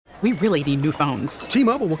We really need new phones.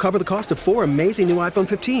 T-Mobile will cover the cost of 4 amazing new iPhone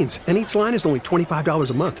 15s, and each line is only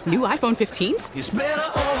 $25 a month. New iPhone 15s? It's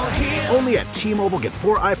better over here. Only at T-Mobile, get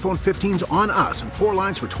 4 iPhone 15s on us and 4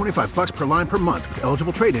 lines for $25 per line per month with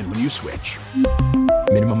eligible trade-in when you switch.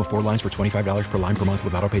 Minimum of 4 lines for $25 per line per month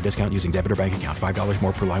with autopay discount using debit or bank account. $5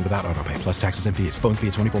 more per line without autopay, plus taxes and fees. Phone fee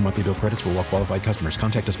at 24 monthly bill credits for well-qualified customers.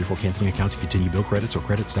 Contact us before canceling account to continue bill credits or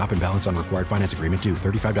credit stop and balance on required finance agreement due.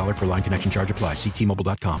 $35 per line connection charge applies. See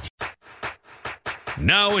T-Mobile.com.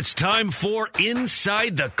 Now it's time for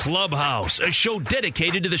Inside the Clubhouse, a show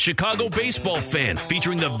dedicated to the Chicago baseball fan,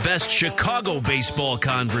 featuring the best Chicago baseball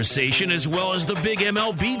conversation as well as the big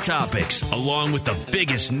MLB topics, along with the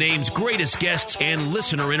biggest names, greatest guests, and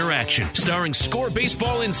listener interaction. Starring Score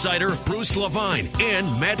Baseball insider Bruce Levine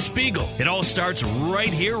and Matt Spiegel. It all starts right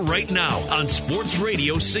here, right now on Sports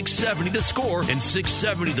Radio 670 The Score and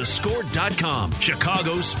 670thescore.com,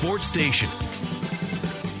 Chicago's sports station.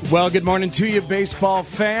 Well, good morning to you, baseball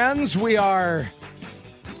fans. We are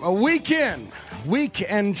a week and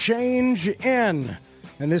change in.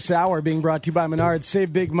 And this hour being brought to you by Menards.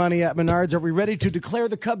 Save big money at Menards. Are we ready to declare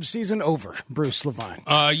the Cubs season over, Bruce Levine?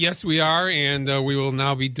 Yes, we are, and we will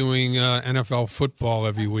now be doing NFL football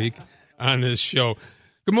every week on this show.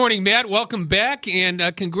 Good morning, Matt. Welcome back,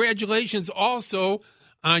 and congratulations also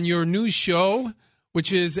on your new show,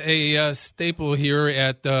 which is a staple here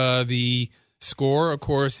at the Score, of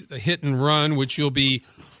course, the Hit and Run, which you'll be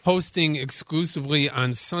hosting exclusively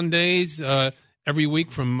on Sundays every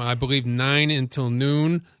week from, I believe, 9 until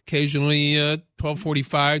noon, occasionally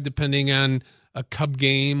 12:45, depending on a Cub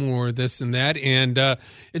game or this and that. And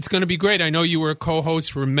it's going to be great. I know you were a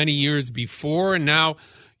co-host for many years before, and now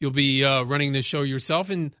you'll be running the show yourself.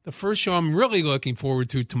 And the first show I'm really looking forward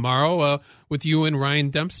to tomorrow with you and Ryan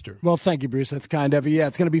Dempster. Well, thank you, Bruce. That's kind of you. Yeah,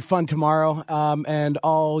 it's going to be fun tomorrow and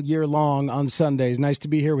all year long on Sundays. Nice to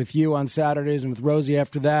be here with you on Saturdays and with Rosie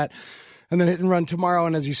after that. And then Hit and Run tomorrow.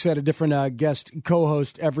 And as you said, a different guest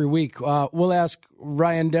co-host every week. We'll ask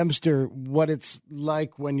Ryan Dempster what it's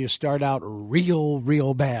like when you start out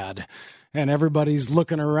real bad. And everybody's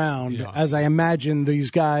looking around, as I imagine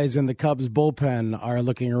these guys in the Cubs bullpen are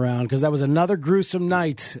looking around, because that was another gruesome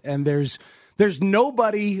night, and there's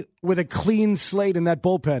nobody with a clean slate in that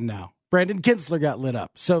bullpen now. Brandon Kintzler got lit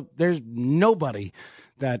up, so there's nobody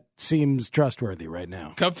that seems trustworthy right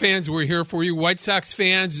now. Cub fans, we're here for you. White Sox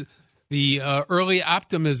fans, the early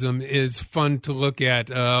optimism is fun to look at,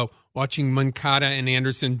 watching Moncada and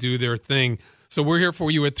Anderson do their thing. So we're here for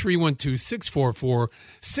you at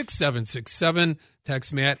 312-644-6767.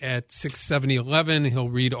 Text Matt at 67011. He'll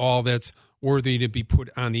read all that's worthy to be put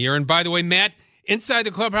on the air. And by the way, Matt, Inside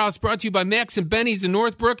the Clubhouse brought to you by Max and Benny's in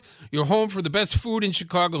Northbrook, your home for the best food in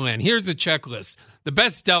Chicagoland. Here's the checklist. The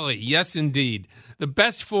best deli, yes, indeed. The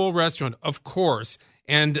best full restaurant, of course.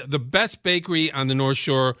 And the best bakery on the North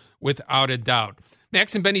Shore, without a doubt.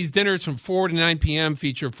 Max and Benny's dinners from 4 to 9 p.m.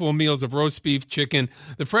 feature full meals of roast beef, chicken,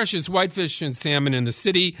 the freshest whitefish and salmon in the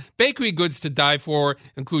city. Bakery goods to die for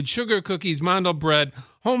include sugar cookies, mandel bread,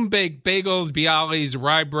 home-baked bagels, bialys,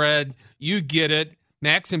 rye bread. You get it.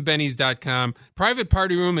 MaxandBenny's.com. Private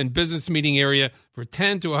party room and business meeting area for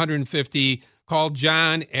 10 to 150. Call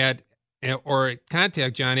John or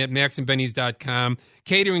contact John at MaxandBenny's.com.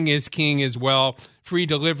 Catering is king as well. Free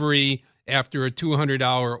delivery after a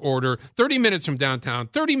 $200 order. 30 minutes from downtown,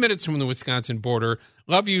 30 minutes from the Wisconsin border.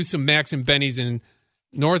 Love you some Max and Benny's in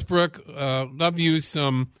Northbrook. Love you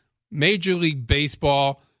some Major League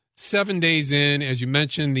Baseball. 7 days in, as you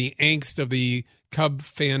mentioned, the angst of the Cub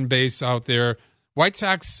fan base out there. White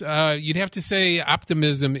Sox, you'd have to say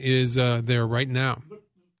optimism is there right now.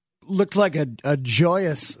 Looked like a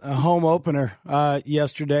joyous home opener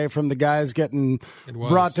yesterday from the guys getting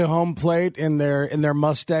brought to home plate in their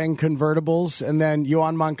Mustang convertibles, and then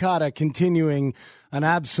Yoan Moncada continuing an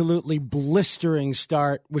absolutely blistering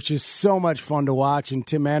start, which is so much fun to watch. And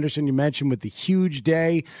Tim Anderson, you mentioned, with the huge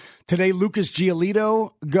day today. Lucas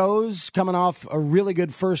Giolito goes, coming off a really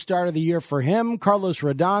good first start of the year for him. Carlos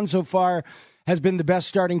Rodon so far has been the best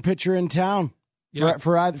starting pitcher in town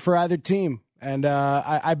for either team. And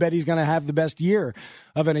I bet he's going to have the best year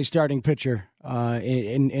of any starting pitcher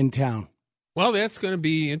in town. Well, that's going to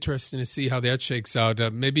be interesting to see how that shakes out.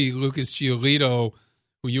 Maybe Lucas Giolito,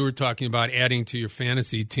 who you were talking about adding to your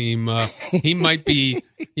fantasy team, he might be,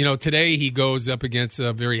 today he goes up against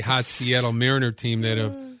a very hot Seattle Mariner team that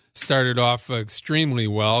have started off extremely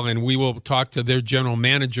well. And we will talk to their general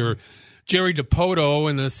manager, Jerry DiPoto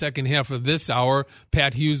in the second half of this hour.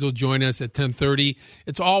 Pat Hughes will join us at 10:30.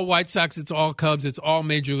 It's all White Sox. It's all Cubs. It's all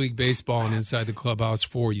Major League Baseball and Inside the Clubhouse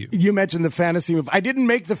for you. You mentioned the fantasy move. I didn't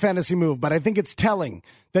make the fantasy move, but I think it's telling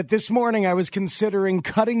that this morning I was considering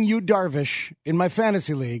cutting Yu Darvish in my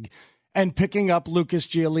fantasy league and picking up Lucas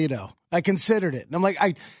Giolito. I considered it. And I'm like, all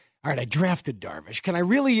right, I drafted Darvish. Can I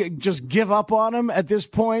really just give up on him at this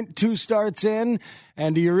point, 2 starts in?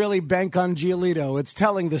 And do you really bank on Giolito? It's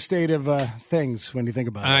telling the state of things when you think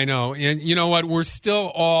about it. I know. And you know what? We're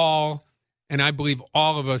still all, and I believe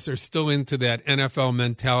all of us are still into that NFL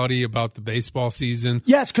mentality about the baseball season.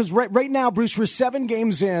 Yes, because right now, Bruce, we're 7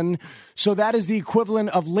 games in, so that is the equivalent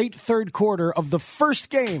of late third quarter of the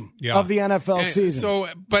first game of the NFL season. So,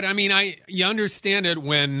 but I mean, you understand it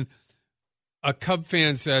when a Cub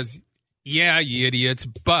fan says, yeah, you idiots,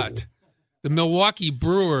 but the Milwaukee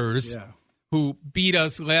Brewers, who beat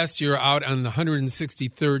us last year out on the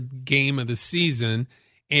 163rd game of the season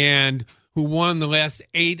and who won the last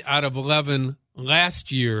 8 out of 11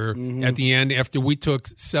 last year at the end after we took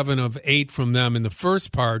 7 of 8 from them in the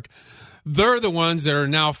first part, they're the ones that are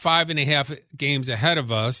now 5.5 games ahead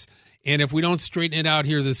of us. And if we don't straighten it out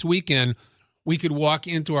here this weekend, we could walk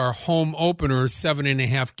into our home opener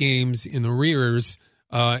 7.5 games in the rears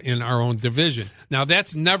in our own division. Now,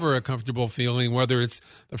 that's never a comfortable feeling, whether it's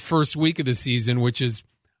the first week of the season, which is,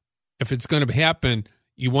 if it's going to happen,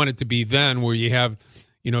 you want it to be then where you have,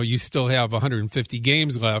 you still have 150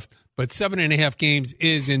 games left. But 7.5 games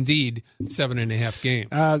is indeed 7.5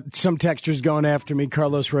 games. Some textures going after me,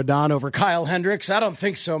 Carlos Rodon over Kyle Hendricks. I don't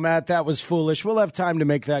think so, Matt. That was foolish. We'll have time to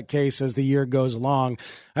make that case as the year goes along.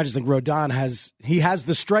 I just think Rodon has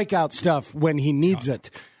the strikeout stuff when he needs it.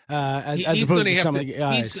 As opposed to some of the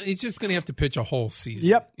guys. He's just going to have to pitch a whole season.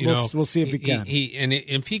 Yep, we'll see if he can. And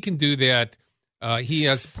if he can do that, he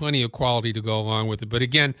has plenty of quality to go along with it. But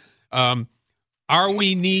again, are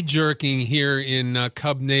we knee-jerking here in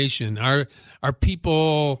Cub Nation? Are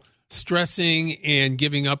people stressing and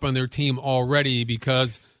giving up on their team already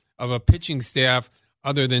because of a pitching staff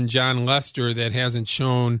other than John Lester that hasn't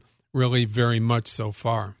shown really very much so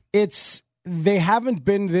far? They haven't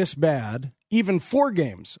been this bad, even 4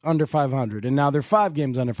 games under 500, and now they're 5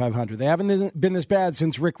 games under 500. They haven't been this bad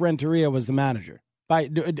since Rick Renteria was the manager. At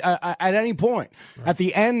any point. Right. At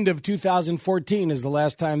the end of 2014 is the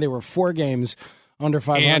last time they were 4 games under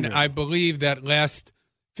 500. And I believe that last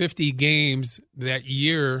 50 games that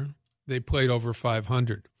year, they played over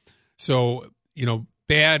 500. So,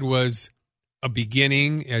 bad was a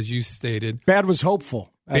beginning, as you stated. Bad was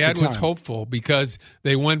hopeful. Bad was hopeful because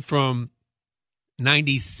they went from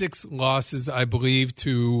 96 losses, I believe,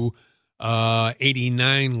 to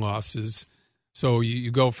 89 losses. So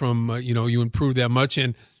you go from, you improve that much.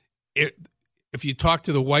 And if you talk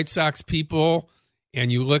to the White Sox people and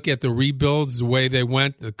you look at the rebuilds, the way they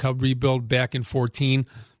went, the Cub rebuild back in 2014,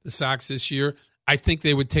 the Sox this year, I think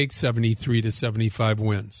they would take 73 to 75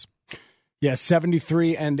 wins. Yes,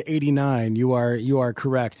 73 and 89. You are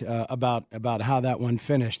correct about how that one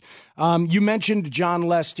finished. You mentioned John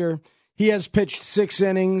Lester. He has pitched 6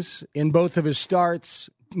 innings in both of his starts,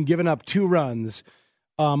 given up 2 runs.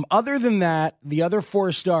 Other than that, the other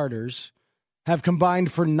 4 starters have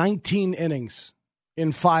combined for 19 innings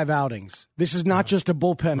in 5 outings. This is not just a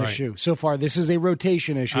bullpen issue so far. This is a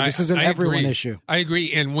rotation issue. This is an everyone issue. I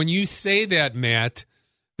agree. And when you say that, Matt,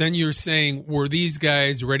 then you're saying, were these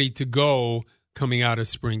guys ready to go coming out of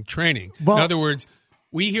spring training? Well, in other words,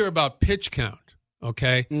 we hear about pitch count,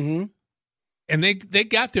 okay? Mm-hmm. And they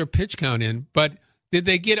got their pitch count in, but did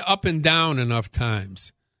they get up and down enough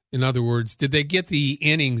times? In other words, did they get the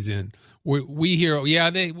innings in? We hear,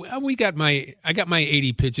 I got my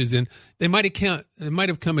 80 pitches in. They might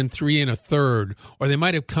have come in 3 1/3, or they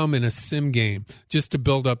might have come in a sim game just to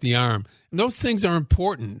build up the arm. And those things are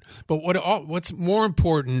important. But what's more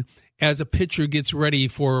important as a pitcher gets ready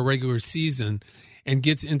for a regular season and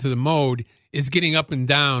gets into the mode is getting up and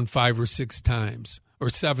down 5 or 6 times or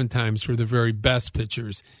 7 times for the very best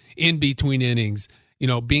pitchers in between innings.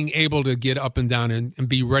 Being able to get up and down and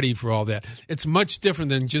be ready for all that. It's much different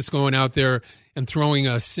than just going out there and throwing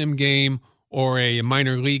a sim game or a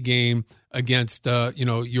minor league game against,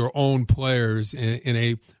 your own players in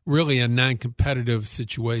a really non-competitive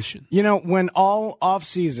situation. When all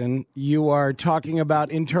offseason you are talking about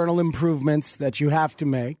internal improvements that you have to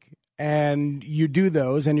make, and you do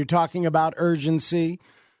those, and you're talking about urgency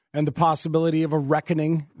and the possibility of a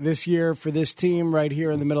reckoning this year for this team right here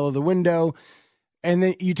in the middle of the window. And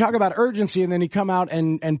then you talk about urgency, and then you come out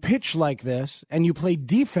and pitch like this, and you play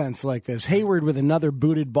defense like this. Hayward with another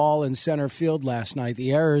booted ball in center field last night.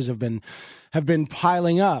 The errors have been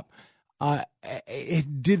piling up.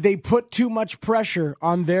 Did they put too much pressure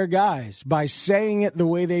on their guys by saying it the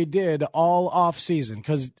way they did all off season?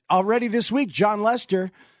 Because already this week, John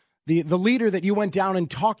Lester, the leader that you went down and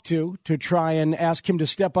talked to try and ask him to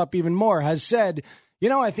step up even more, has said,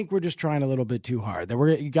 I think we're just trying a little bit too hard. That we're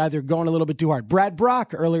either going a little bit too hard. Brad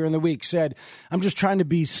Brock earlier in the week said, I'm just trying to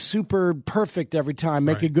be super perfect every time,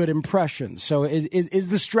 make a good impression. So is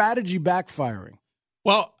the strategy backfiring?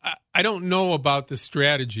 Well, I don't know about the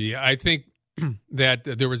strategy. I think that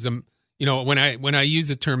there was when I use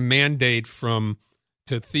the term mandate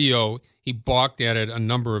to Theo, he balked at it a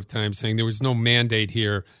number of times, saying there was no mandate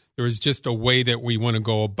here. There was just a way that we want to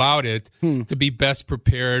go about it to be best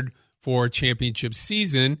prepared for a championship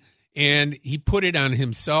season. And he put it on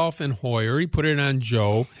himself and Hoyer. He put it on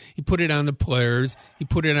Joe. He put it on the players. He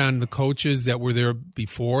put it on the coaches that were there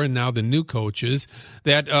before and now the new coaches,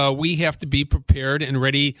 that we have to be prepared and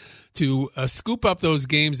ready to scoop up those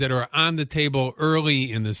games that are on the table early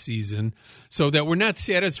in the season, so that we're not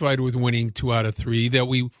satisfied with winning 2 out of 3, that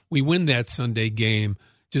we win that Sunday game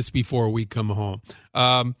just before we come home.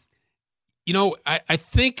 I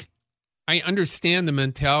think I understand the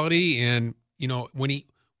mentality, and,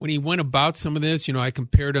 when he went about some of this, I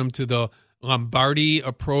compared him to the Lombardi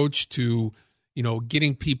approach to,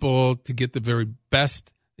 getting people to get the very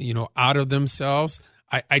best, out of themselves.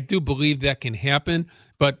 I do believe that can happen.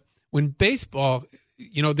 But when baseball,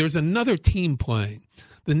 there's another team playing.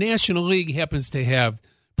 The National League happens to have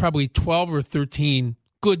probably 12 or 13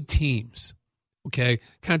 good teams, okay,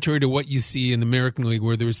 contrary to what you see in the American League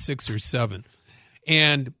where there's 6 or 7.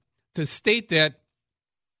 And to state that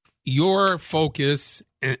your focus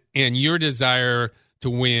and your desire to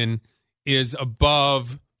win is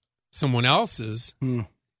above someone else's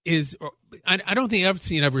is, I don't think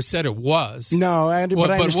Epstein ever said it was. No,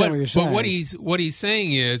 but I understand what you're saying. But what he's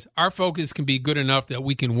saying is our focus can be good enough that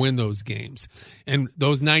we can win those games, and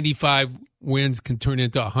those 95 wins can turn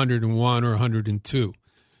into 101 or 102.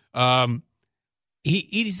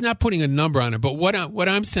 He's not putting a number on it, but what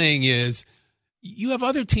I'm saying is, you have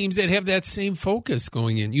other teams that have that same focus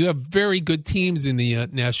going in. You have very good teams in the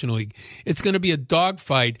National League. It's going to be a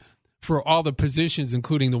dogfight for all the positions,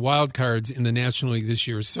 including the wild cards in the National League this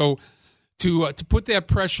year. So to put that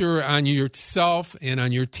pressure on yourself and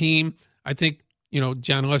on your team, I think,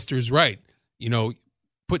 John Lester is right.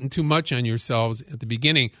 Putting too much on yourselves at the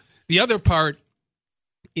beginning. The other part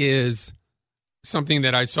is something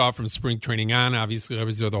that I saw from spring training on. Obviously, I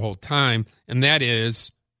was there the whole time, and that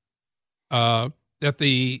is that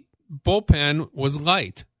the bullpen was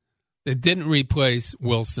light. They didn't replace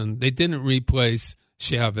Wilson. They didn't replace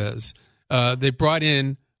Chavez. They brought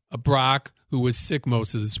in a Brock, who was sick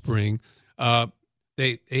most of the spring.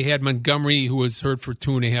 They had Montgomery, who was hurt for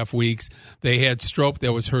 2.5 weeks. They had Strop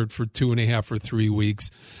that was hurt for 2.5 or 3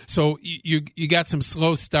 weeks. So you got some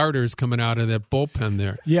slow starters coming out of that bullpen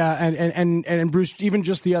there. Yeah, and Bruce, even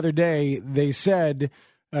just the other day, they said,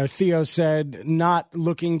 Theo said, not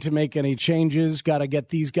looking to make any changes, got to get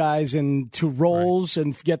these guys into roles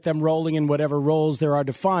and get them rolling in whatever roles there are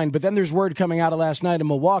defined. But then there's word coming out of last night in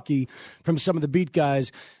Milwaukee from some of the beat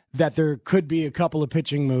guys that there could be a couple of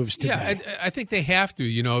pitching moves today. Yeah, I think they have to.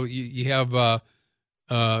 You have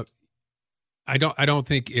I don't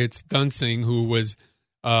think it's Dunsing who was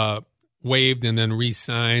waived and then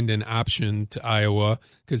re-signed and optioned to Iowa,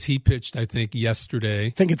 because he pitched, I think, yesterday. I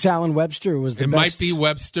think it's Alan Webster who was the best. It might be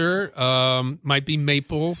Webster, might be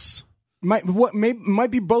Maples. Might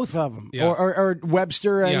be both of them, yeah. or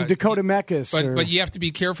Webster and Dakota Mekas. But you have to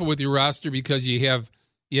be careful with your roster, because you have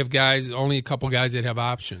guys, only a couple guys that have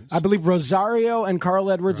options. I believe Rosario and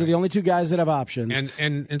Carl Edwards are the only 2 guys that have options.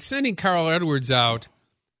 And sending Carl Edwards out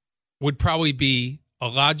would probably be a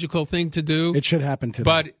logical thing to do. It should happen today.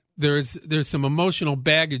 But there's some emotional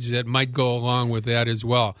baggage that might go along with that as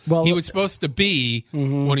well. He was supposed to be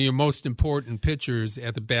one of your most important pitchers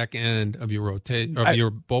at the back end of your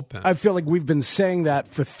your bullpen. I feel like we've been saying that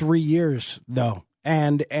for 3 years, though,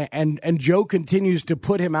 and Joe continues to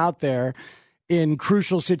put him out there in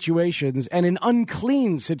crucial situations and in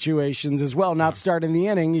unclean situations as well. Not starting the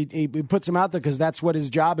inning, he puts him out there because that's what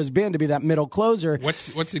his job has been, to be that middle closer. What's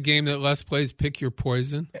the game that Les plays? Pick your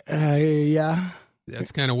poison. Yeah.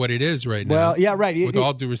 That's kind of what it is right now. Well, yeah, right. With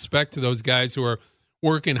all due respect to those guys who are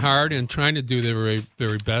working hard and trying to do their very,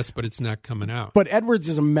 very best, but it's not coming out. But Edwards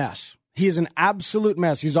is a mess. He is an absolute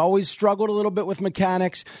mess. He's always struggled a little bit with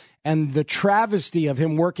mechanics, and the travesty of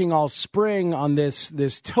him working all spring on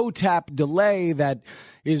this toe tap delay that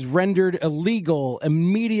is rendered illegal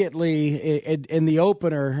immediately in the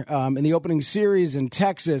opener, in the opening series in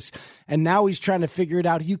Texas, and now he's trying to figure it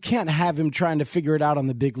out. You can't have him trying to figure it out on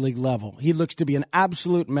the big league level. He looks to be an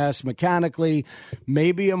absolute mess mechanically,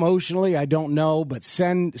 maybe emotionally, I don't know, but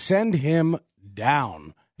send him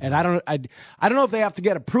down. And I don't know if they have to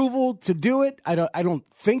get approval to do it. I don't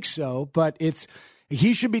think so, but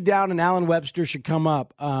he should be down and Alan Webster should come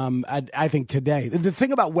up. I think today. The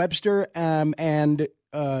thing about Webster and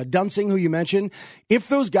Dunsing, who you mentioned, if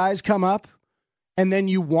those guys come up and then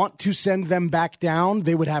you want to send them back down,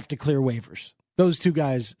 they would have to clear waivers. Those two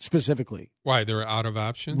guys specifically. Why? They're out of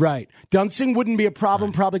options? Right. Dunsing wouldn't be a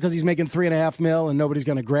problem probably because he's making $3.5 million and nobody's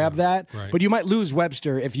going to grab that. Right. But you might lose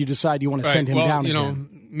Webster if you decide you want to send him down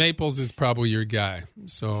again. Maples is probably your guy.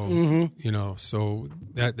 So, so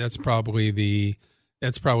that's probably the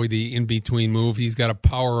in-between move. He's got a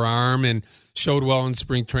power arm and showed well in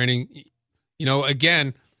spring training.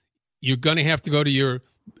 Again, you're going to have to go to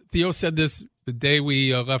Theo said this the day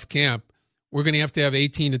we left camp. We're going to have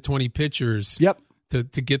 18 to 20 pitchers to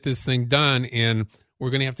get this thing done, and we're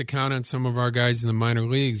going to have to count on some of our guys in the minor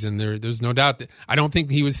leagues, and there's no doubt that I don't think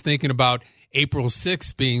he was thinking about April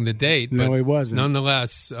 6th being the date. No, but he wasn't.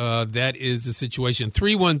 Nonetheless, that is the situation.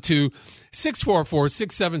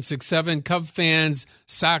 312-644-6767. Cub fans,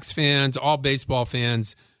 Sox fans, all baseball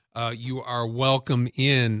fans, you are welcome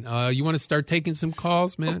in. You want to start taking some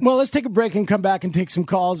calls, man? Well, let's take a break and come back and take some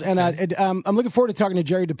calls. And I'm looking forward to talking to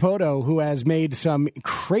Jerry DiPoto, who has made some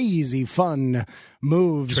crazy fun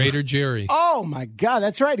moves. Trader Jerry. Oh, my God.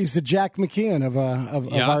 That's right. He's the Jack McKeon of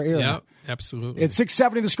our era. Yeah, absolutely. It's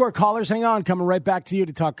 670 The Score. Callers, hang on. Coming right back to you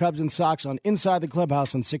to talk Cubs and Sox on Inside the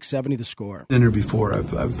Clubhouse on 670 The Score. Before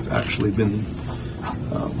I've actually been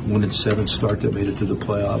one and 7 start that made it to the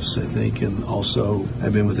playoffs, I think, and also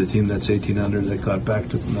I've been with a team that's 18 under that got back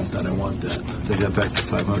to, not that I want that, they got back to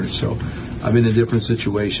 500. So I've been in different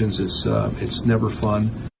situations. It's never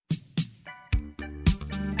fun.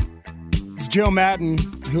 It's Joe Maddon,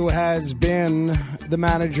 who has been the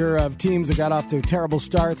manager of teams that got off to terrible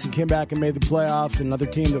starts and came back and made the playoffs, and another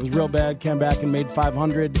team that was real bad came back and made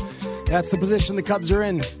 500. That's the position the Cubs are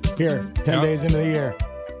in here 10 days into the year.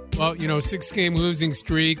 Well, 6-game losing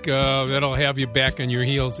streak, that'll have you back on your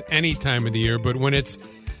heels any time of the year. But when it's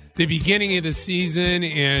the beginning of the season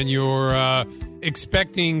and you're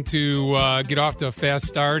expecting to get off to a fast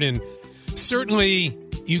start, and certainly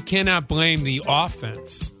you cannot blame the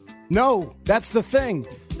offense. No, that's the thing.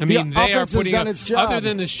 I mean, they are putting up, its job. Other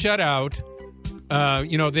than the shutout,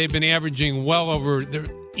 they've been averaging well over,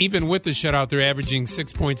 even with the shutout, they're averaging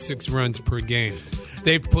 6.6 runs per game.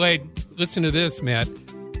 They've played, listen to this, Matt,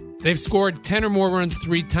 they've scored 10 or more runs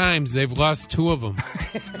 3 times. They've lost 2 of them.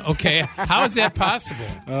 Okay, how is that possible?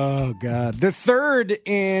 Oh, God. The third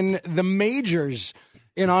in the majors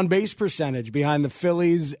in on-base percentage behind the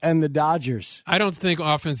Phillies and the Dodgers. I don't think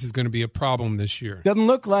offense is going to be a problem this year. Doesn't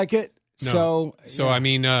look like it. No. So I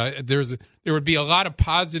mean, there would be a lot of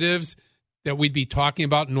positives that we'd be talking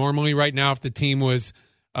about normally right now if the team was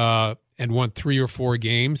and won 3 or 4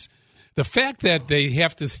 games. The fact that they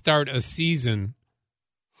have to start a season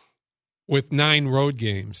with 9 road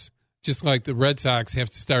games, just like the Red Sox have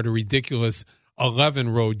to start a ridiculous 11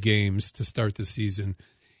 road games to start the season,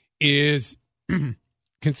 is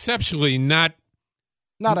conceptually not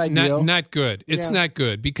ideal. Not good. It's not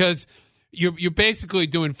good because you're basically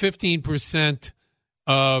doing 15%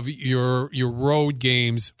 of your road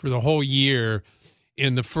games for the whole year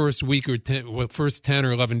in the first week or first 10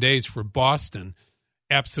 or 11 days for Boston.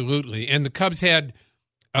 Absolutely. And the Cubs had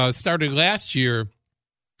started last year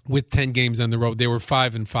with 10 games on the road. They were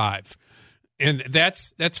 5-5. And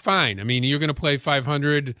that's fine. I mean, you're going to play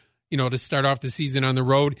 500, to start off the season on the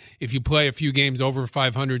road. If you play a few games over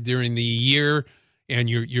 500 during the year and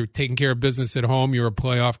you're taking care of business at home, you're a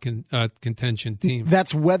playoff contention team.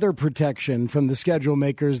 That's weather protection from the schedule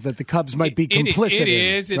makers that the Cubs might be complicit in. It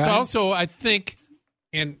is. It's right? also, I think,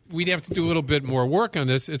 and we'd have to do a little bit more work on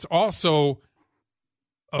this, it's also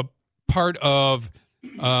a part of,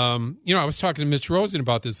 I was talking to Mitch Rosen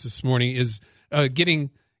about this morning, is getting,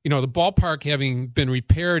 the ballpark having been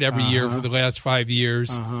repaired every year for the last 5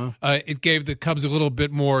 years. It gave the Cubs a little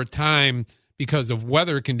bit more time because of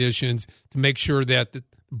weather conditions to make sure that the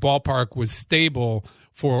ballpark was stable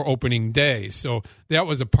for opening day. So that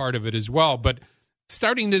was a part of it as well. But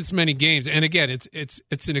starting this many games, and again,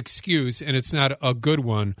 it's an excuse and it's not a good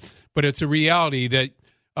one, but it's a reality that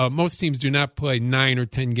Most teams do not play 9 or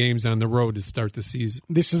 10 games on the road to start the season.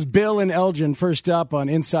 This is Bill and Elgin first up on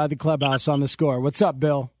Inside the Clubhouse on The Score. What's up,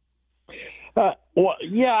 Bill? Bruce,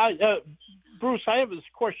 I have this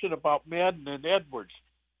question about Madden and Edwards.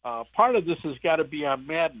 Part of this has got to be on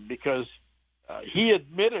Madden because he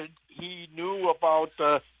admitted he knew about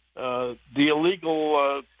the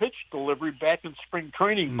illegal pitch delivery back in spring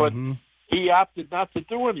training, but he opted not to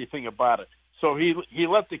do anything about it. So he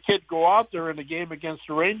let the kid go out there in the game against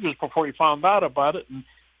the Rangers before he found out about it. And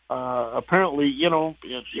apparently,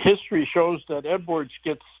 history shows that Edwards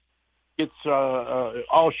gets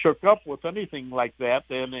all shook up with anything like that,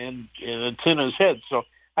 and it's in his head. So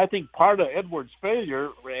I think part of Edwards' failure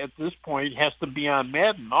at this point has to be on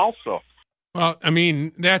Madden also. Well, I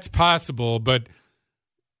mean, that's possible, but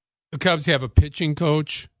the Cubs have a pitching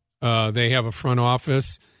coach. They have a front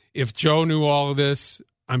office. If Joe knew all of this,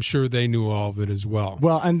 I'm sure they knew all of it as well.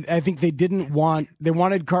 Well, and I think they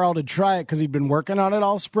wanted Carl to try it because he'd been working on it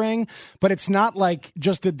all spring, but it's not like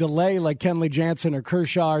just a delay like Kenley Jansen or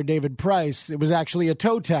Kershaw or David Price. It was actually a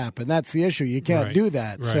toe tap, and that's the issue. You can't do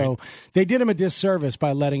that. Right. So they did him a disservice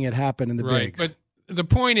by letting it happen in the bigs. But the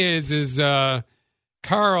point is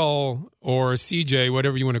Carl or CJ,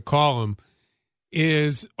 whatever you want to call him,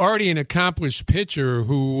 is already an accomplished pitcher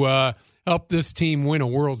who helped this team win a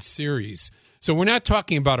World Series. So we're not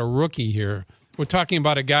talking about a rookie here. We're talking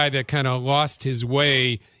about a guy that kind of lost his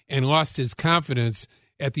way and lost his confidence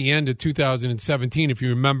at the end of 2017, if you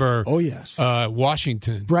remember. Oh, yes.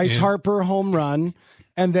 Washington. Bryce Harper home run.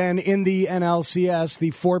 And then in the NLCS,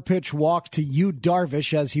 the 4-pitch walk to Yu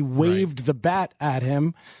Darvish as he waved the bat at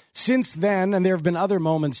him. Since then, and there have been other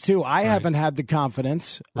moments too, I haven't had the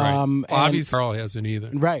confidence. Right. Obviously, Carl hasn't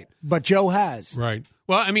either. Right. But Joe has. Right.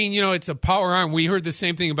 Well, I mean, it's a power arm. We heard the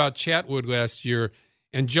same thing about Chatwood last year,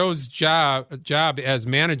 and Joe's job as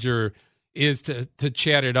manager is to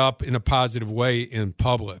chat it up in a positive way in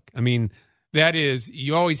public. I mean, that is,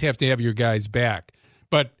 you always have to have your guys back.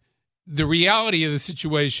 But the reality of the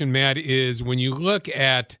situation, Matt, is when you look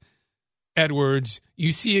at Edwards,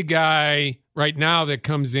 you see a guy right now that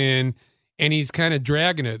comes in and he's kind of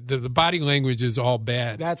dragging it. The body language is all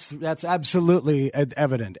bad. That's absolutely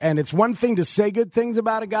evident. And it's one thing to say good things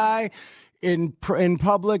about a guy in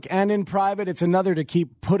public and in private. It's another to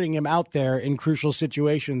keep putting him out there in crucial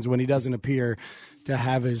situations when he doesn't appear to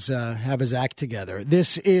have his act together.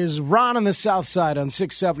 This is Ron on the South Side on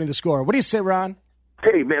 670 The Score. What do you say, Ron?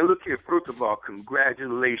 Hey, man, look here. First of all,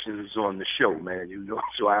 congratulations on the show, man.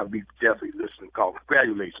 So I'll be definitely listening.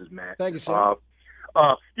 Congratulations, man. Thank you, sir.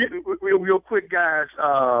 Real quick, guys.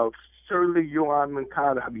 Certainly, Yoan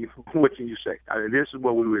Moncada, what can you say? This is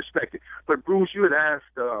what we were expecting. But, Bruce, you had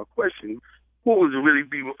asked a question. Who would really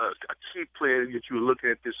be a key player that you were looking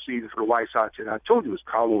at this season for the White Sox? And I told you it was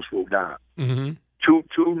Carlos Rodon. Mm-hmm.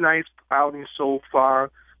 Two nice outings so far.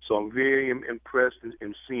 So I'm very impressed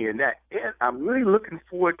in seeing that. And I'm really looking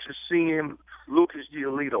forward to seeing Lucas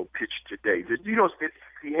Giolito pitch today.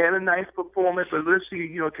 He had a nice performance, but let's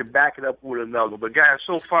see, can back it up with another. But, guys,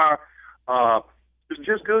 so far, it's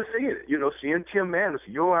just good seeing it. Seeing Tim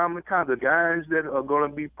Anderson, Yoan Moncada, the guys that are going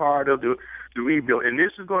to be part of the rebuild. And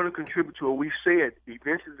this is going to contribute to what we said.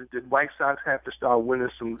 Eventually, the White Sox have to start winning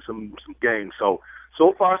some games. So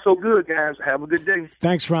far, so good, guys. Have a good day.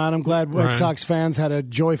 Thanks, Ron. I'm glad White Sox fans had a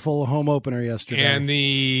joyful home opener yesterday. And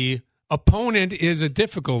the opponent is a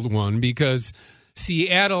difficult one because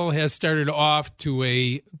Seattle has started off to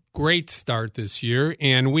a great start this year,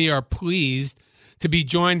 and we are pleased to be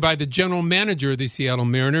joined by the general manager of the Seattle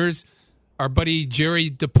Mariners, our buddy Jerry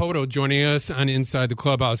Dipoto, joining us on Inside the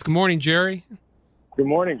Clubhouse. Good morning, Jerry. Good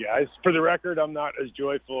morning, guys. For the record, I'm not as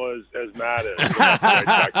joyful as Matt is.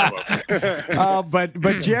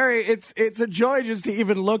 But Jerry, it's a joy just to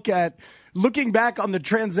even looking back on the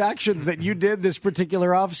transactions that you did this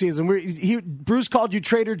particular offseason. Bruce called you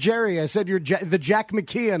Trader Jerry. I said you're the Jack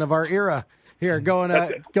McKeon of our era here, going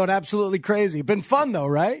absolutely crazy. Been fun though,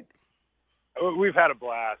 right? We've had a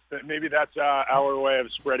blast. Maybe that's our way of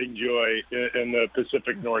spreading joy in the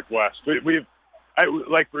Pacific Northwest.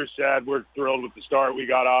 Like Bruce said, we're thrilled with the start we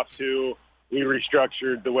got off to. We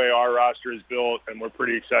restructured the way our roster is built, and we're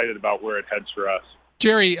pretty excited about where it heads for us.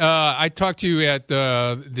 Jerry, I talked to you at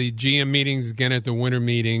the GM meetings, again at the winter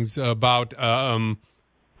meetings, about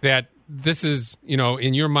that this is,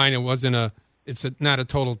 in your mind, it's not a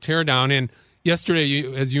total teardown. And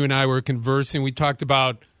yesterday, as you and I were conversing, we talked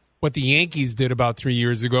about what the Yankees did about 3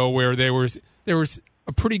 years ago, where there was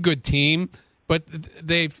a pretty good team, but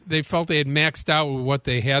they felt they had maxed out with what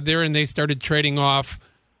they had there, and they started trading off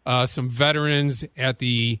some veterans at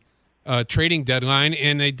the trading deadline,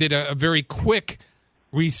 and they did a very quick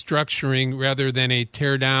restructuring rather than a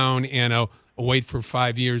tear down and a wait for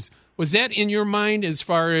 5 years. Was that in your mind as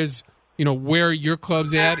far as, where your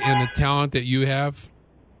club's at and the talent that you have?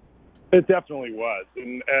 It definitely was.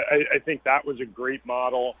 And I think that was a great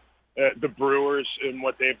model. The Brewers and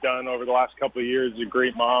what they've done over the last couple of years is a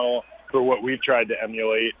great model for what we've tried to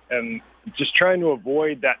emulate, and just trying to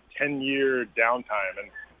avoid that 10-year downtime.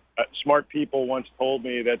 And smart people once told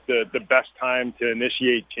me that the best time to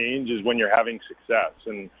initiate change is when you're having success.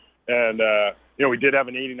 And we did have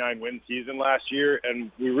an 89-win season last year,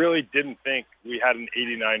 and we really didn't think we had an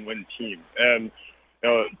 89-win team. And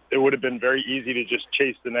it would have been very easy to just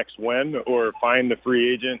chase the next win or find the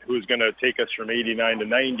free agent who was going to take us from 89 to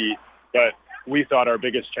 90. But we thought our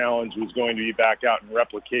biggest challenge was going to be back out and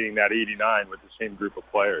replicating that 89 with the same group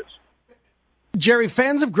of players. Jerry,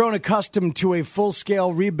 fans have grown accustomed to a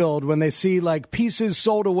full-scale rebuild when they see pieces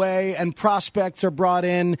sold away and prospects are brought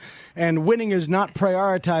in and winning is not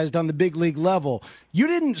prioritized on the big league level. You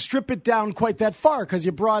didn't strip it down quite that far because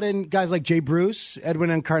you brought in guys like Jay Bruce, Edwin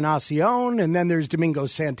Encarnacion, and then there's Domingo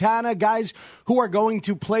Santana, guys who are going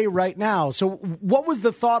to play right now. So what was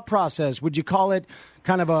the thought process? Would you call it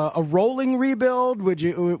kind of a rolling rebuild? Would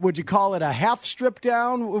you call it a half strip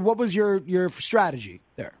down? What was your strategy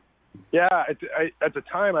there? Yeah, at the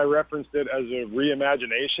time I referenced it as a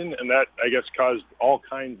reimagination, and that, I guess, caused all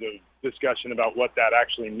kinds of discussion about what that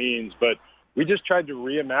actually means. But we just tried to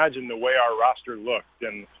reimagine the way our roster looked.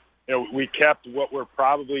 And, we kept what were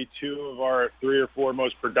probably two of our 3 or 4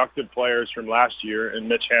 most productive players from last year, in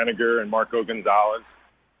Mitch Haniger and Marco Gonzalez.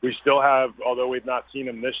 We still have, although we've not seen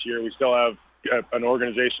him this year, we still have an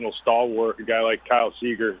organizational stalwart, a guy like Kyle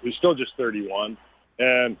Seager, who's still just 31.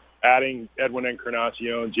 And adding Edwin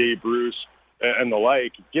Encarnacion, Jay Bruce, and the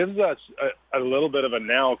like, gives us a little bit of a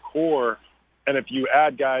now core. And if you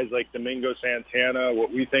add guys like Domingo Santana,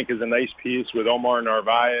 what we think is a nice piece with Omar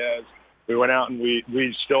Narvaez, we went out and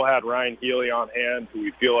we still had Ryan Healy on hand, who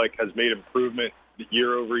we feel like has made improvement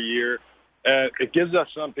year over year. And it gives us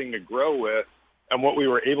something to grow with, and what we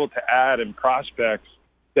were able to add in prospects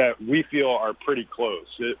that we feel are pretty close.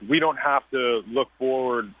 We don't have to look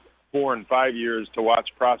forward 4 and 5 years to watch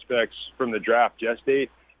prospects from the draft gestate.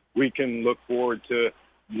 We can look forward to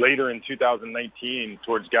later in 2019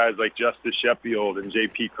 towards guys like Justice Sheffield and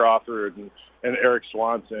J.P. Crawford and Eric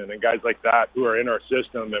Swanson and guys like that who are in our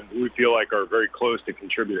system and we feel like are very close to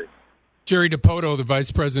contributing. Jerry Dipoto, the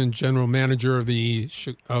Vice President General Manager of the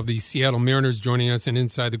Seattle Mariners, joining us in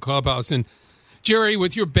Inside the Clubhouse. And Jerry,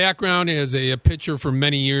 with your background as a pitcher for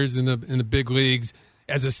many years in the big leagues,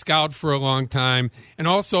 as a scout for a long time, and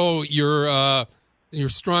also your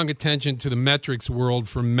strong attention to the metrics world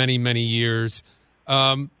for many, many years.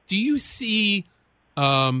 Do you see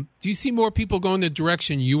more people going the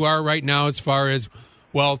direction you are right now as far as,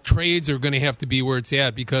 trades are going to have to be where it's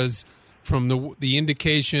at? Because from the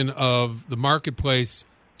indication of the marketplace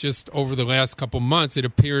just over the last couple months, it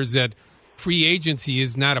appears that free agency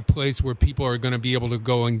is not a place where people are going to be able to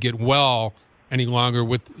go and get well any longer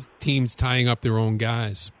with teams tying up their own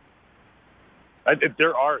guys.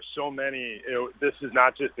 There are so many. This is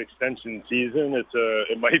not just extension season.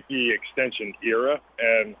 It might be extension era,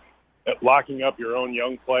 and locking up your own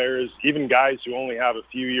young players, even guys who only have a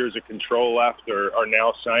few years of control left, are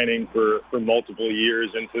now signing for multiple years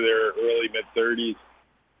into their early mid-30s,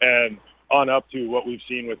 and on up to what we've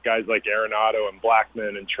seen with guys like Arenado and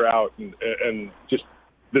Blackmon and Trout and just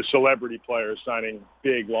the celebrity players signing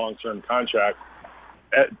big long-term contracts.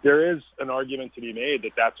 There is an argument to be made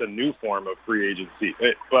that that's a new form of free agency.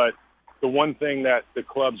 But the one thing that the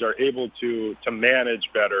clubs are able to manage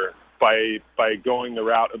better by going the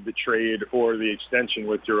route of the trade or the extension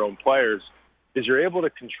with your own players is you're able to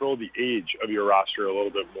control the age of your roster a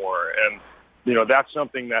little bit more. And, that's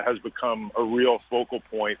something that has become a real focal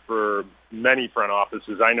point for many front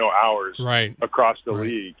offices. I know ours across the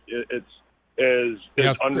league. Is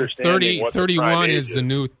understanding 31 is the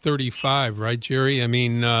new 35, right, Jerry? I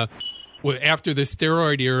mean, after the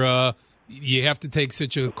steroid era, you have to take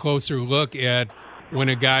such a closer look at when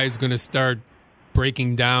a guy is going to start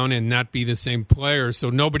breaking down and not be the same player.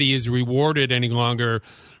 So nobody is rewarded any longer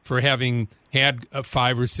for having had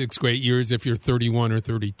 5 or 6 great years if you're 31 or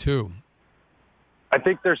 32. I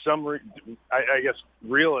think there's some, I guess,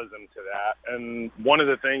 realism to that. And one of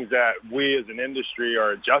the things that we as an industry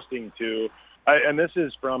are adjusting to, and this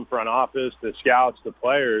is from front office to scouts to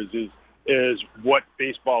players, is what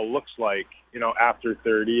baseball looks like, after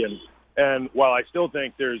 30. And while I still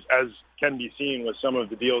think there's, as can be seen with some of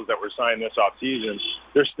the deals that were signed this offseason,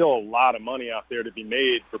 there's still a lot of money out there to be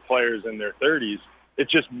made for players in their 30s. It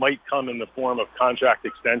just might come in the form of contract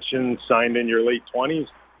extensions signed in your late 20s,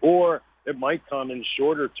 or it might come in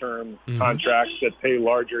shorter-term contracts that pay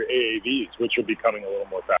larger AAVs, which are becoming a little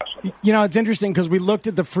more fashionable. You know, it's interesting because we looked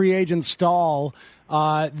at the free agent stall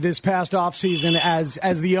this past offseason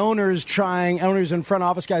as the owners and front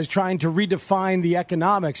office guys trying to redefine the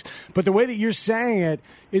economics. But the way that you're saying it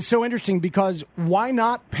is so interesting because why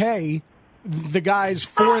not pay the guys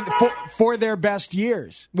for their best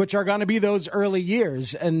years, which are going to be those early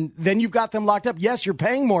years, and then you've got them locked up. Yes, you're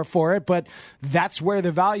paying more for it, but that's where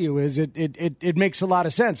the value is. It makes a lot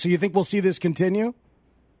of sense. So you think we'll see this continue?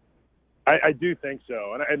 I do think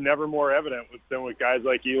so, and never more evident than with guys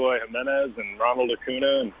like Eloy Jimenez and Ronald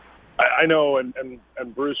Acuna. And I know,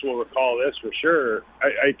 and Bruce will recall this for sure.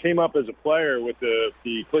 I came up as a player with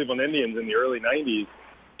the Cleveland Indians in the early '90s.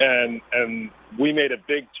 And we made a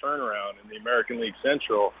big turnaround in the American League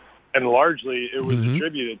Central, and largely it was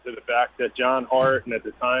attributed to the fact that John Hart and at the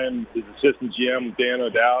time his assistant GM Dan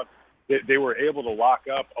O'Dowd, they were able to lock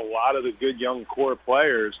up a lot of the good young core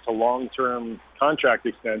players to long-term contract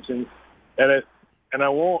extensions, and I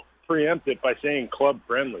won't preempt it by saying club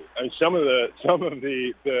friendly. I mean, some of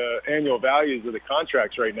the annual values of the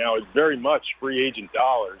contracts right now is very much free agent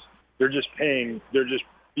dollars. They're just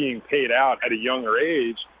being paid out at a younger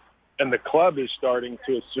age, and the club is starting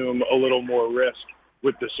to assume a little more risk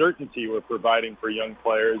with the certainty we're providing for young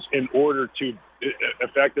players in order to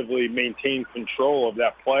effectively maintain control of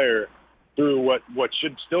that player through what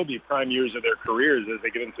should still be prime years of their careers as they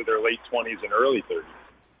get into their late 20s and early 30s.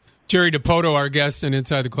 Jerry Dipoto, our guest and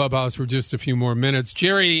Inside the Clubhouse for just a few more minutes.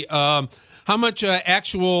 Jerry, how much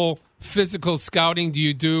actual physical scouting do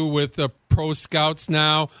you do with pro scouts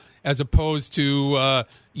now, as opposed to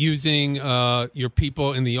using your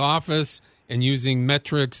people in the office and using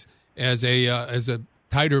metrics as a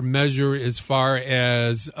tighter measure as far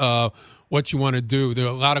as what you want to do? There are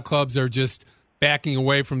a lot of clubs are just backing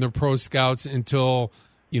away from their pro scouts until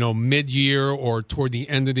mid-year or toward the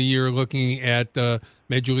end of the year, looking at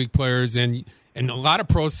major league players, and a lot of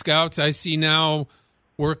pro scouts I see now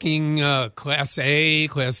working Class A,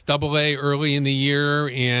 Class AA early in the year,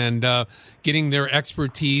 and getting their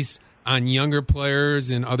expertise on younger players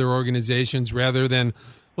in other organizations rather than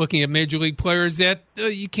looking at major league players that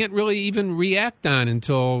you can't really even react on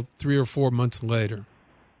until 3 or 4 months later.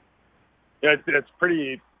 Yeah, it's a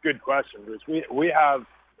pretty good question, Bruce. We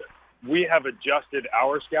have adjusted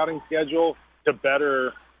our scouting schedule to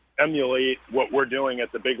better emulate what we're doing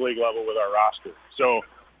at the big league level with our roster. So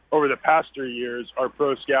over the past 3 years, our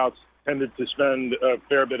pro scouts tended to spend a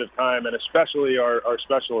fair bit of time, and especially our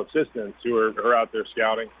special assistants who are out there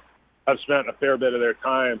scouting, have spent a fair bit of their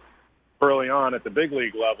time early on at the big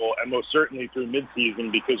league level, and most certainly through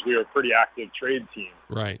midseason because we are a pretty active trade team.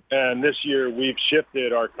 Right. And this year we've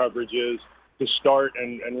shifted our coverages to start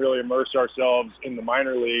and really immerse ourselves in the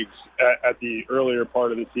minor leagues at the earlier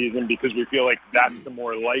part of the season because we feel like that's the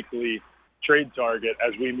more likely trade target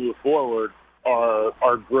as we move forward,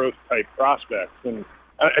 our growth type prospects. And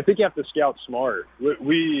I think you have to scout smart.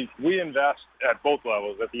 We invest at both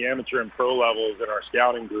levels, at the amateur and pro levels in our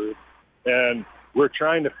scouting group, and we're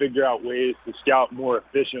trying to figure out ways to scout more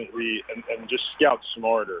efficiently and just scout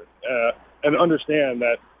smarter. And understand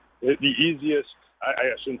that the easiest,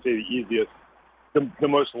 I shouldn't say the easiest, the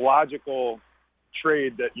most logical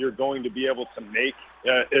trade that you're going to be able to make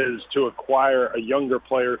is to acquire a younger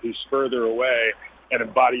player who's further away and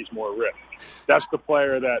embodies more risk. That's the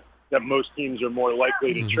player that most teams are more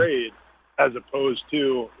likely to trade, as opposed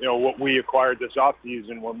to what we acquired this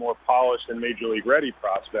offseason were more polished and major league ready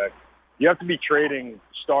prospects. You have to be trading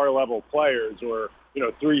star level players or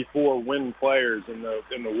 3-4 win players in the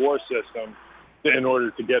WAR system in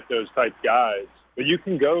order to get those type guys. But you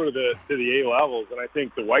can go to the A levels, and I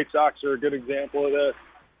think the White Sox are a good example of this.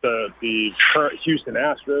 The current Houston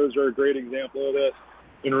Astros are a great example of this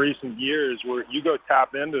in recent years, where you go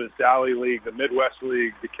tap into the Sally League, the Midwest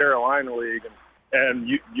League, the Carolina League, and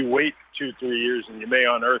you wait 2-3 years, and you may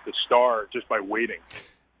unearth a star just by waiting.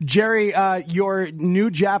 Jerry, your new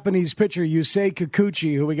Japanese pitcher, Yusei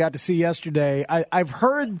Kikuchi, who we got to see yesterday, I've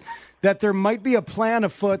heard that there might be a plan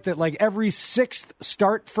afoot that like every 6th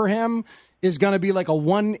start for him is going to be like a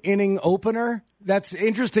 1-inning opener. That's an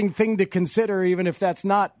interesting thing to consider, even if that's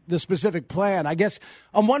not the specific plan. I guess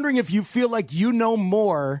I'm wondering if you feel like you know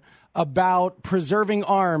more about preserving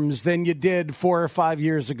arms than you did 4 or 5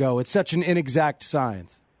 years ago. It's such an inexact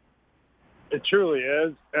science. It truly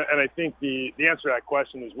is. And I think the answer to that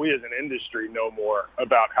question is we as an industry know more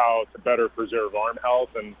about how to better preserve arm health,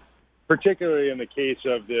 and particularly in the case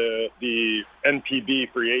of the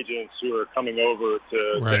NPB free agents who are coming over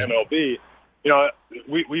to the MLB.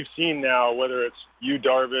 we've seen now, whether it's Yu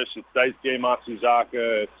Darvish, it's Daisuke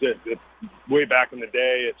Matsuzaka, it's way back in the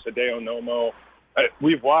day, it's Hideo Nomo.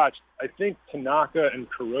 We've watched, I think Tanaka and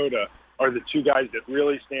Kuroda are the two guys that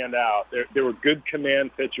really stand out. They were good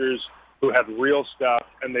command pitchers who had real stuff,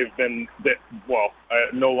 and they've been,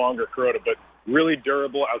 no longer Kuroda, but really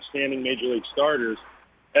durable, outstanding Major League starters.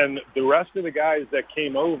 And the rest of the guys that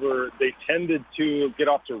came over, they tended to get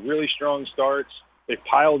off to really strong starts. They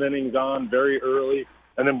piled innings on very early.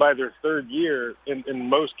 And then by their third year, in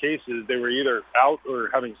most cases, they were either out or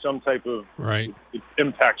having some type of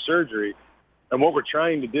impact surgery. And what we're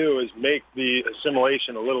trying to do is make the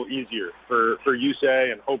assimilation a little easier for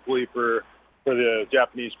Yusei and hopefully for the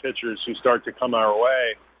Japanese pitchers who start to come our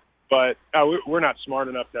way. But we're not smart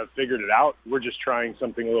enough to have figured it out. We're just trying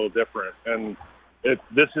something a little different. And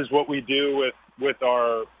this is what we do with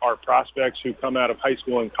our prospects who come out of high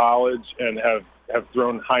school and college and have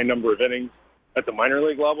thrown high number of innings. At the minor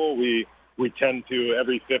league level, we tend to,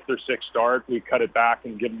 every fifth or sixth start, we cut it back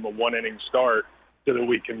and give them a 1-inning start so that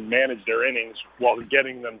we can manage their innings while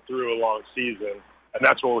getting them through a long season. And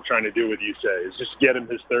that's what we're trying to do with Yusei, is just get him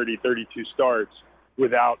his 30, 32 starts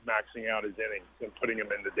without maxing out his innings and putting him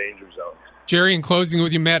into danger zones. Jerry, in closing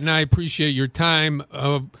with you, Matt and I appreciate your time.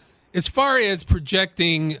 As far as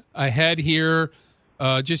projecting ahead here,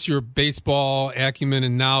 just your baseball acumen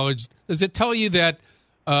and knowledge, does it tell you that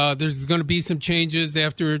there's going to be some changes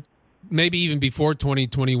after, maybe even before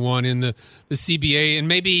 2021 in the CBA, and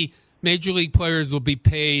maybe Major League players will be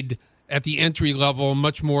paid at the entry level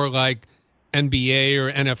much more like NBA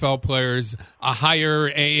or NFL players, a higher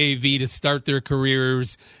AAV to start their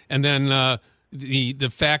careers, and then the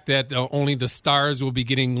fact that only the stars will be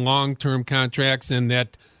getting long-term contracts, and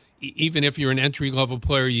that even if you're an entry-level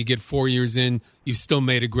player, you get 4 years in, you've still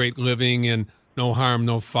made a great living, and no harm,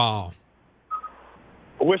 no foul.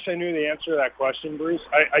 I wish I knew the answer to that question, Bruce.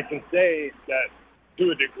 I can say that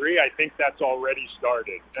to a degree, I think that's already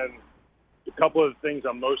started. And a couple of things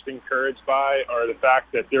I'm most encouraged by are the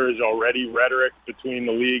fact that there is already rhetoric between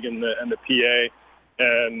the league and the PA,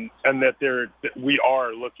 and that we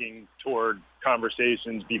are looking toward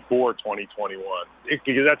conversations before 2021,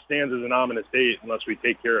 because that stands as an ominous date unless we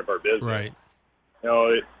take care of our business. Right.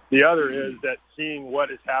 The other is that seeing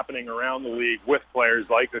what is happening around the league with players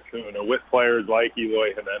like Acuna, with players like Eloy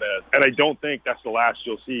Jimenez, and I don't think that's the last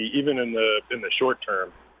you'll see, even in the short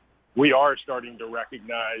term. We are starting to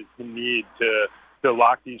recognize the need to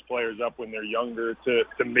lock these players up when they're younger,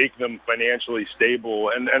 to make them financially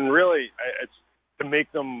stable, and really it's to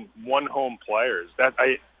make them one-home players.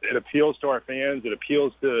 It appeals to our fans. It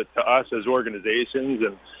appeals to us as organizations,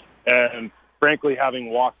 and frankly,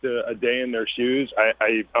 having walked a day in their shoes,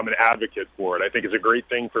 I'm an advocate for it. I think it's a great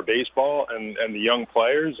thing for baseball and the young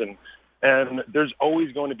players, and there's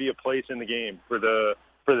always going to be a place in the game for the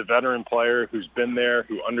veteran player who's been there,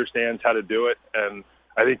 who understands how to do it. And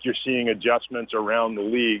I think you're seeing adjustments around the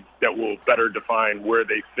league that will better define where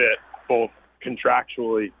they fit, both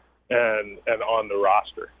contractually and on the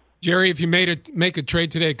roster. Jerry, if you make a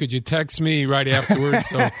trade today, could you text me right afterwards?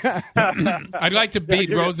 So I'd like to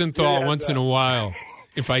beat Rosenthal once in a while,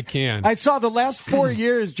 if I can. I saw the last 4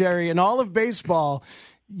 years, Jerry, in all of baseball,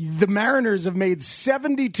 the Mariners have made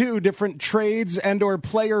 72 different trades and or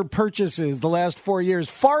player purchases the last 4 years,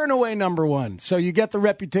 far and away number one. So you get the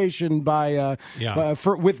reputation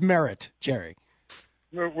with merit, Jerry.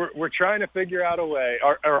 We're trying to figure out a way.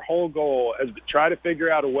 Our whole goal is to try to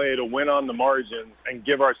figure out a way to win on the margins and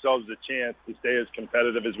give ourselves a chance to stay as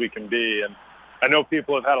competitive as we can be. And I know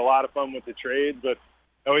people have had a lot of fun with the trades, but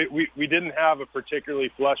we didn't have a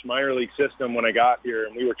particularly flush minor league system when I got here,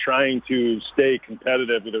 and we were trying to stay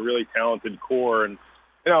competitive with a really talented core. And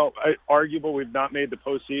arguable we've not made the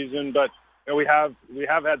postseason, but we have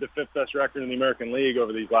had the fifth best record in the American League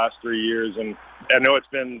over these last 3 years, and I know it's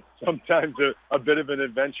been sometimes a bit of an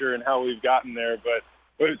adventure in how we've gotten there, but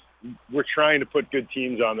we're trying to put good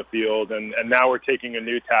teams on the field, and now we're taking a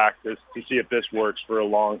new tack to see if this works for a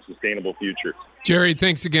long, sustainable future. Jerry,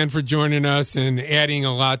 thanks again for joining us and adding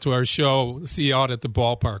a lot to our show. See you out at the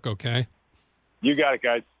ballpark, okay? You got it,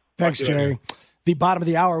 guys. Thanks, Jerry. The bottom of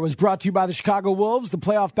the hour was brought to you by the Chicago Wolves. The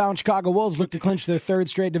playoff-bound Chicago Wolves look to clinch their third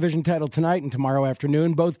straight division title tonight and tomorrow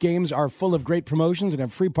afternoon. Both games are full of great promotions and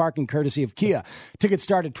have free parking courtesy of Kia. Tickets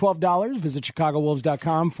start at $12. Visit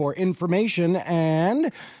ChicagoWolves.com for information.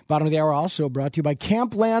 And bottom of the hour also brought to you by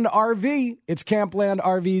Campland RV. It's Campland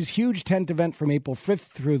RV's huge tent event from April 5th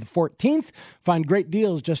through the 14th. Find great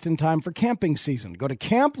deals just in time for camping season. Go to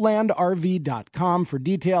CamplandRV.com for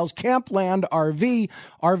details. Campland RV,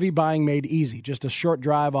 RV buying made easy. just a short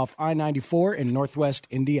drive off I-94 in northwest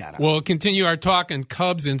Indiana. We'll continue our talk on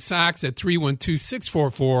Cubs and Sox at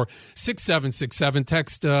 312-644-6767.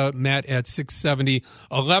 Text Matt at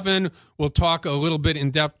 670-11. We'll talk a little bit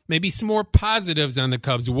in depth, maybe some more positives on the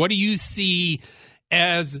Cubs. What do you see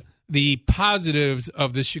as the positives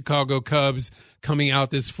of the Chicago Cubs coming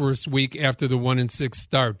out this first week after the 1-6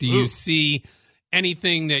 start? Do you see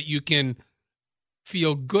anything that you can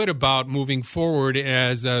feel good about moving forward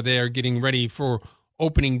as they are getting ready for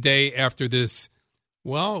opening day after this,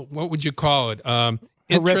 well, what would you call it?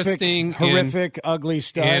 Interesting. Horrific, ugly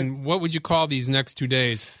start. And what would you call these next 2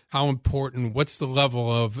 days? How important? What's the level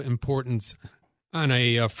of importance on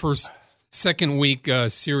a second week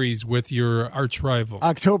series with your arch rival?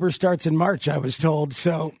 October starts in March, I was told,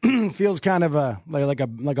 so feels kind of like a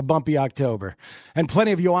bumpy October. And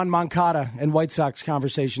plenty of Yoan Moncada and White Sox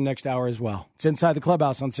conversation next hour as well. It's Inside the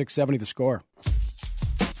Clubhouse on 670 The Score.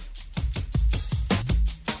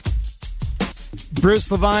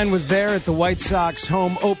 Bruce Levine was there at the White Sox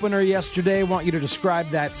home opener yesterday. I want you to describe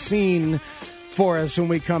that scene for us when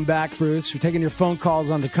we come back, Bruce. We're taking your phone calls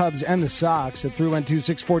on the Cubs and the Sox at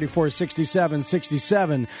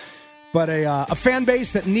 312-644-6767. But a fan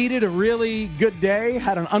base that needed a really good day,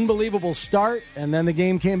 had an unbelievable start, and then the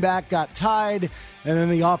game came back, got tied, and then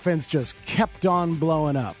the offense just kept on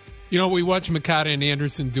blowing up. You know, we watched Moncada and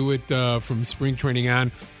Anderson do it from spring training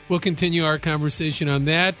on. We'll continue our conversation on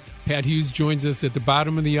that. Pat Hughes joins us at the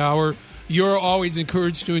bottom of the hour. You're always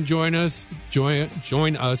encouraged to join us at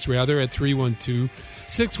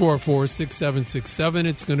 312-644-6767.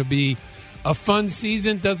 It's going to be a fun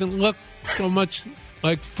season. Doesn't look so much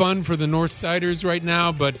like fun for the Northsiders right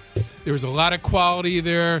now, but there's a lot of quality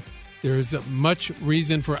there. There's much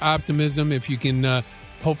reason for optimism if you can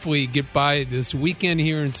hopefully get by this weekend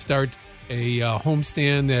here and start a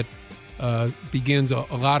homestand that begins a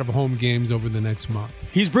lot of home games over the next month.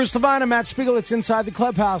 He's Bruce Levine and Matt Spiegel. It's Inside the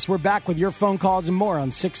Clubhouse. We're back with your phone calls and more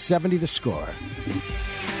on 670 The Score.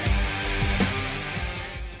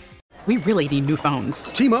 We really need new phones.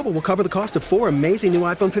 T-Mobile will cover the cost of 4 amazing new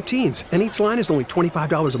iPhone 15s, and each line is only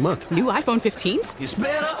 $25 a month. New iPhone 15s? It's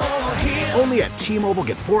better over here. Only at T-Mobile,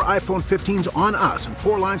 get 4 iPhone 15s on us and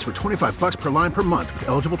 4 lines for $25 per line per month with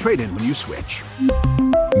eligible trade-in when you switch.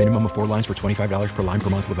 Minimum of 4 lines for $25 per line per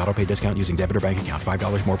month with autopay discount using debit or bank account.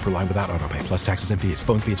 $5 more per line without autopay, plus taxes and fees.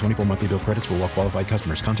 Phone fee at 24 monthly bill credits for well-qualified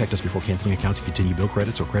customers. Contact us before canceling account to continue bill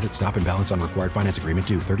credits or credit stop and balance on required finance agreement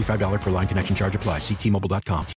due. $35 per line connection charge applies. See T-Mobile.com.